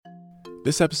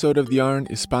This episode of The Yarn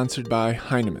is sponsored by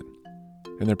Heinemann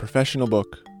and their professional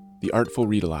book, The Artful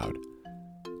Read Aloud,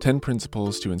 10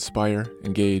 Principles to Inspire,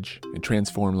 Engage, and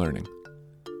Transform Learning.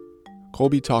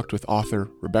 Colby talked with author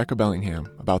Rebecca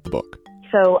Bellingham about the book.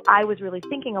 So I was really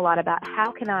thinking a lot about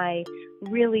how can I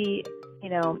really,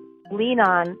 lean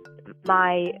on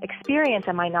my experience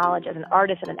and my knowledge as an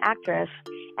artist and an actress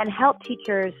and help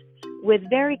teachers with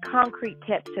very concrete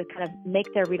tips to kind of make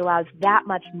their read-alouds that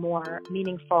much more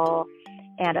meaningful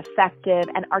and effective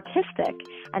and artistic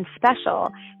and special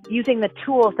using the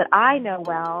tools that I know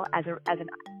well as an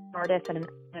artist and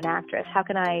an actress. How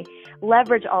can I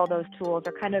leverage all those tools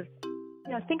or kind of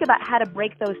think about how to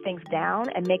break those things down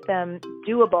and make them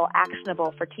doable,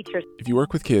 actionable for teachers? If you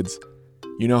work with kids,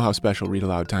 you know how special read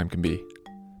aloud time can be.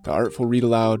 The Artful Read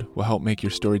Aloud will help make your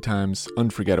story times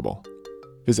unforgettable.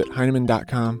 Visit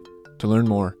Heinemann.com to learn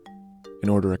more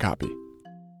and order a copy.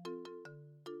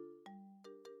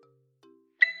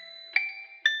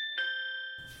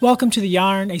 Welcome to The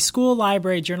Yarn, a school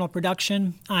library journal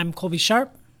production. I'm Colby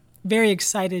Sharp. Very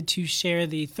excited to share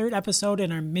the third episode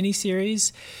in our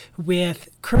mini-series with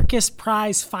Kirkus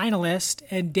Prize finalist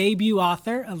and debut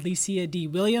author Alicia D.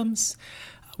 Williams.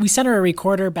 We sent her a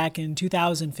recorder back in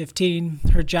 2015.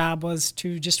 Her job was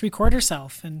to just record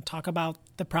herself and talk about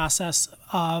the process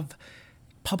of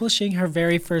publishing her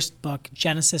very first book,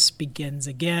 Genesis Begins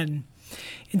Again.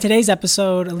 In today's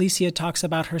episode, Alicia talks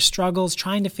about her struggles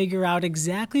trying to figure out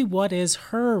exactly what is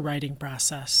her writing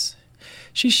process.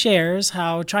 She shares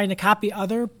how trying to copy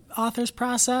other authors'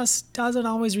 process doesn't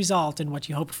always result in what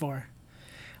you hoped for.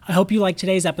 I hope you like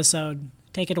today's episode.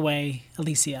 Take it away,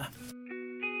 Alicia.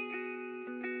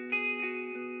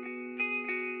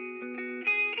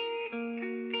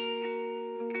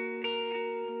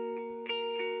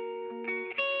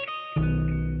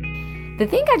 The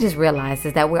thing I just realized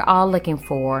is that we're all looking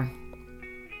for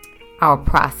our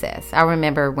process. I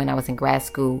remember when I was in grad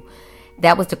school,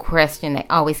 that was the question that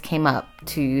always came up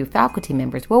to faculty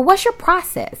members. Well, what's your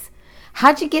process?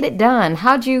 How'd you get it done?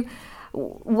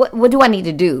 What do I need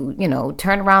to do?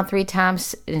 Turn around 3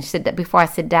 times and sit before I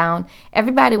sit down.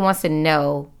 Everybody wants to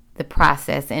know the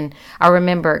process. And I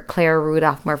remember Clara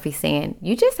Rudolph Murphy saying,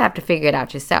 you just have to figure it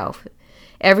out yourself.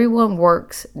 Everyone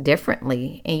works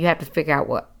differently, and you have to figure out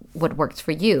what works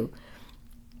for you.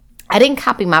 I didn't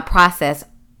copy my process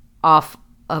off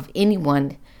of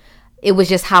anyone. It was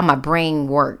just how my brain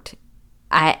worked.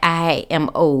 I am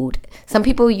old. Some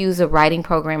people use a writing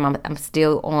program. I'm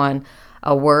still on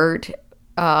a Word,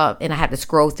 and I have to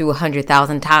scroll through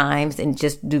 100,000 times and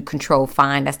just do Control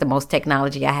Find. That's the most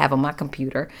technology I have on my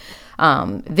computer.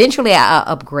 Eventually, I'll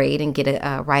upgrade and get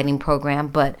a writing program,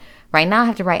 but right now I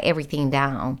have to write everything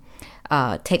down,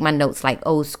 take my notes like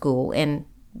old school, and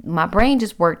my brain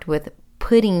just worked with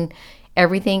putting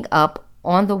everything up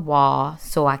on the wall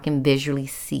so I can visually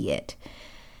see it.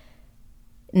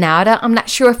 Now, I'm not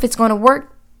sure if it's going to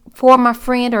work for my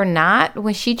friend or not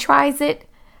when she tries it,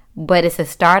 but it's a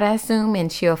start, I assume,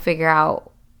 and she'll figure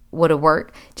out what'll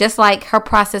work. Just like her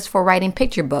process for writing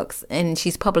picture books, and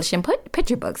she's publishing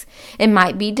picture books. It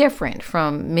might be different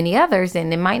from many others,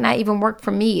 and it might not even work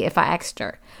for me if I asked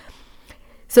her.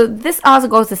 So this also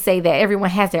goes to say that everyone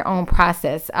has their own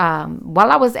process.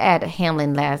 While I was at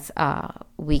Hamlin last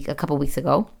week, a couple weeks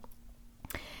ago,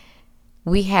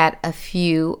 we had a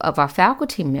few of our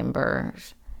faculty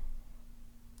members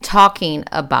talking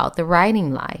about the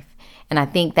writing life. And I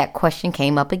think that question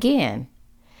came up again.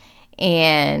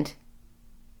 And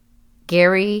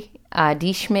Gary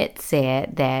D. Schmidt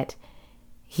said that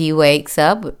he wakes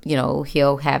up,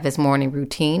 he'll have his morning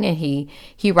routine, and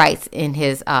he writes in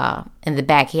his in the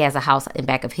back. He has a house in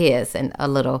back of his, and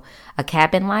a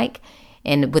cabin like,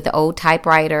 and with the old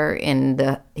typewriter,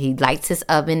 and he lights his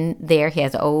oven there. He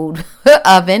has an old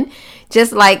oven,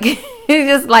 just like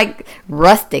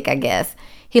rustic, I guess.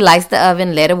 He lights the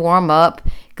oven, let it warm up,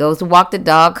 goes to walk the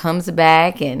dog, comes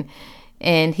back,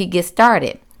 and he gets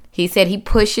started. He said he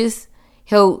pushes.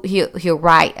 He'll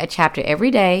write a chapter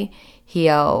every day.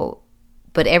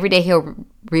 But every day he'll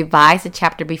revise the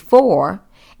chapter before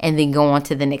and then go on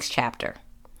to the next chapter.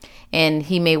 And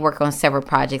he may work on several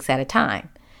projects at a time.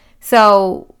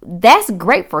 So that's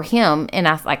great for him. And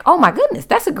I was like, oh my goodness,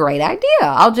 that's a great idea.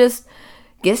 I'll just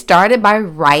get started by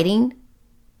writing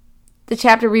the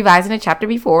chapter, revising the chapter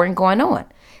before and going on.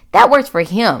 That works for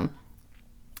him.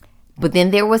 But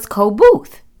then there was Cole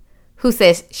Booth, who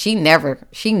says she never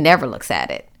looks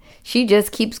at it. She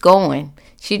just keeps going.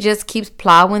 She just keeps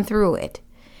plowing through it.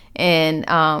 And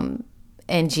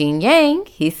Gene Yang,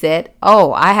 he said,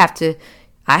 oh, I have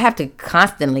to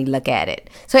constantly look at it.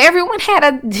 So everyone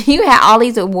you had all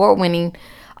these award-winning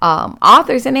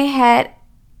authors, and they had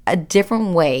a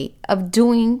different way of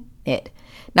doing it.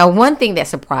 Now, one thing that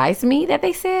surprised me that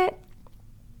they said,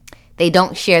 they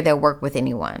don't share their work with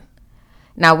anyone.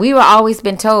 Now, we were always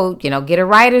been told, get a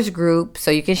writer's group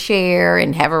so you can share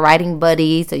and have a writing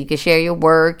buddy so you can share your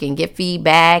work and get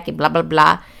feedback and blah, blah,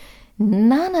 blah.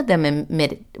 None of them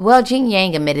admitted. Well, Jin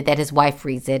Yang admitted that his wife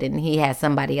reads it and he has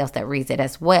somebody else that reads it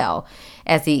as well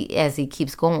as he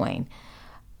keeps going.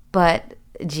 But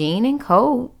Gene and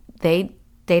Cole, they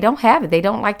don't have it. They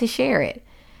don't like to share it.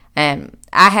 And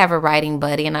I have a writing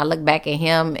buddy, and I look back at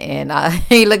him, and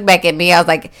he looked back at me. I was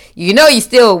like,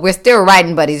 we're still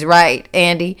writing buddies, right,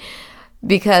 Andy?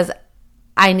 Because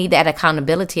I need that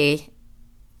accountability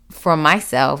for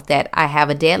myself, that I have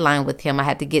a deadline with him. I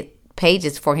have to get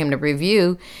pages for him to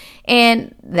review.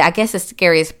 And I guess the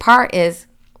scariest part is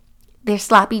they're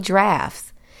sloppy drafts.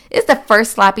 It's the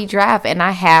first sloppy draft, and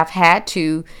I have had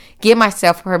to give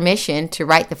myself permission to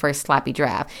write the first sloppy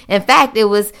draft. In fact, it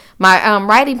was my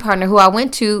writing partner who I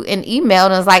went to and emailed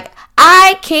and was like,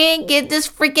 I can't get this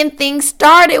freaking thing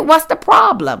started. What's the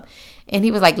problem? And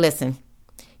he was like, listen,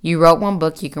 you wrote one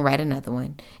book, you can write another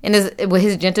one. And with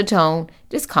his gentle tone,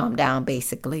 just calm down,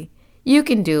 basically. You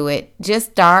can do it.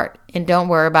 Just start and don't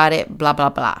worry about it, blah, blah,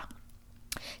 blah.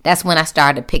 That's when I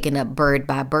started picking up Bird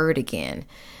by Bird again.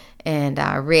 And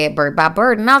I read Bird by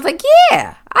Bird, and I was like,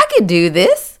 yeah, I could do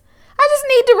this. I just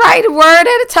need to write a word at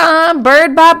a time,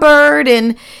 bird by bird,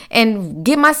 and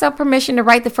give myself permission to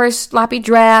write the first sloppy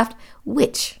draft,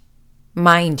 which,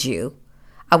 mind you,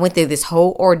 I went through this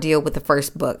whole ordeal with the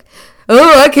first book.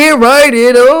 Oh, I can't write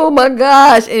it. Oh, my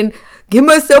gosh. And give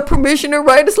myself permission to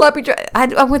write a sloppy draft.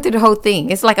 I went through the whole thing.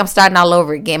 It's like I'm starting all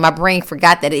over again. My brain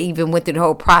forgot that it even went through the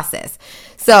whole process.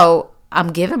 So I'm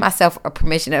giving myself a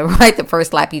permission to write the first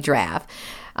sloppy draft.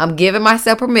 I'm giving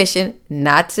myself permission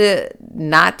not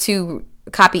to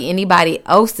copy anybody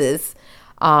else's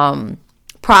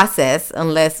process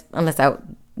unless I,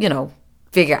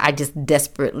 figure I just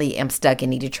desperately am stuck and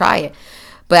need to try it.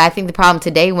 But I think the problem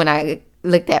today, when I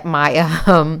looked at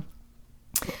my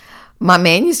my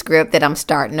manuscript that I'm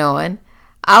starting on,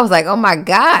 I was like, oh my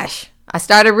gosh. I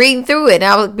started reading through it and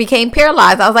I became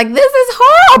paralyzed. I was like, this is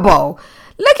horrible.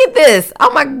 Look at this.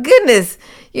 Oh my goodness.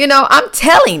 I'm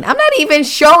telling. I'm not even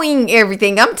showing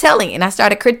everything. I'm telling. And I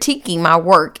started critiquing my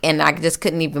work, and I just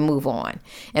couldn't even move on.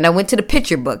 And I went to the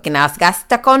picture book, and I got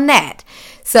stuck on that.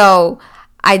 So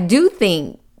I do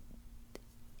think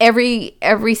every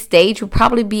stage will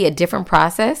probably be a different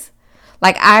process.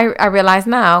 Like I realize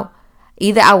now,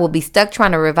 either I will be stuck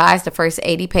trying to revise the first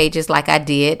 80 pages like I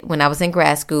did when I was in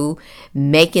grad school,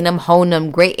 making them, honing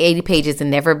them great 80 pages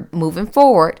and never moving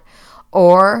forward.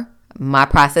 Or my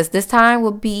process this time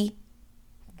will be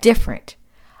different.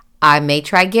 I may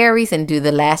try Gary's and do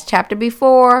the last chapter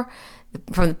before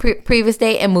from the previous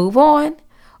day and move on.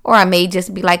 Or I may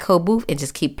just be like Booth and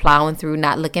just keep plowing through,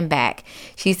 not looking back.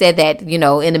 She said that,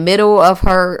 in the middle of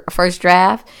her first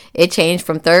draft, it changed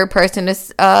from third person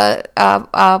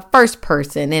to first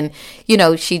person. And,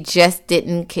 she just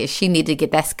she needed to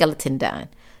get that skeleton done.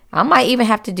 I might even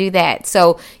have to do that.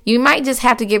 So you might just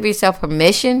have to give yourself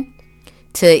permission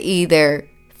to either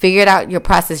figure it out your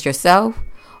process yourself,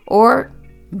 or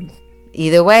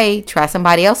either way, try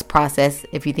somebody else's process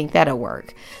if you think that'll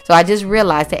work. So I just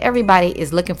realized that everybody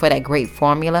is looking for that great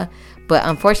formula, but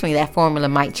unfortunately that formula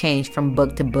might change from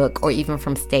book to book or even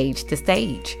from stage to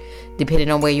stage, depending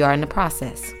on where you are in the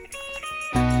process.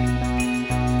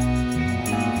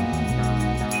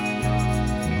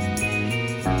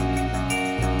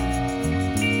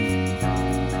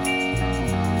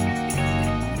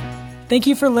 Thank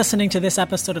you for listening to this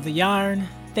episode of The Yarn.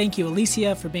 Thank you,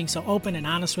 Alicia, for being so open and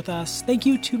honest with us. Thank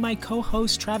you to my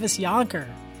co-host, Travis Yonker,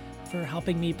 for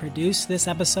helping me produce this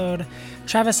episode.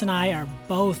 Travis and I are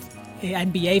both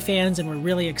NBA fans, and we're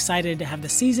really excited to have the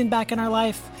season back in our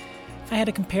life. If I had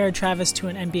to compare Travis to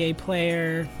an NBA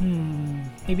player,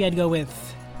 maybe I'd go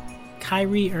with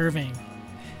Kyrie Irving.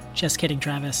 Just kidding,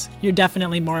 Travis. You're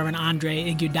definitely more of an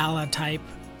Andre Iguodala type.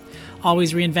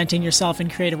 Always reinventing yourself in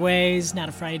creative ways, not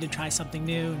afraid to try something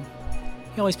new.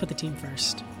 You always put the team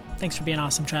first. Thanks for being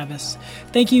awesome, Travis.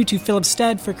 Thank you to Philip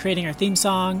Stead for creating our theme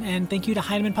song, and thank you to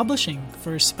Heinemann Publishing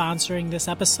for sponsoring this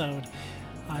episode.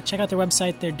 Check out their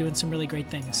website. They're doing some really great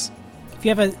things. If you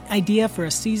have an idea for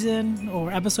a season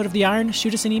or episode of The Yarn,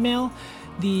 shoot us an email,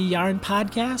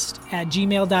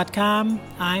 theyarnpodcast@gmail.com.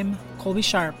 I'm Colby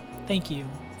Sharp. Thank you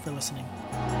for listening.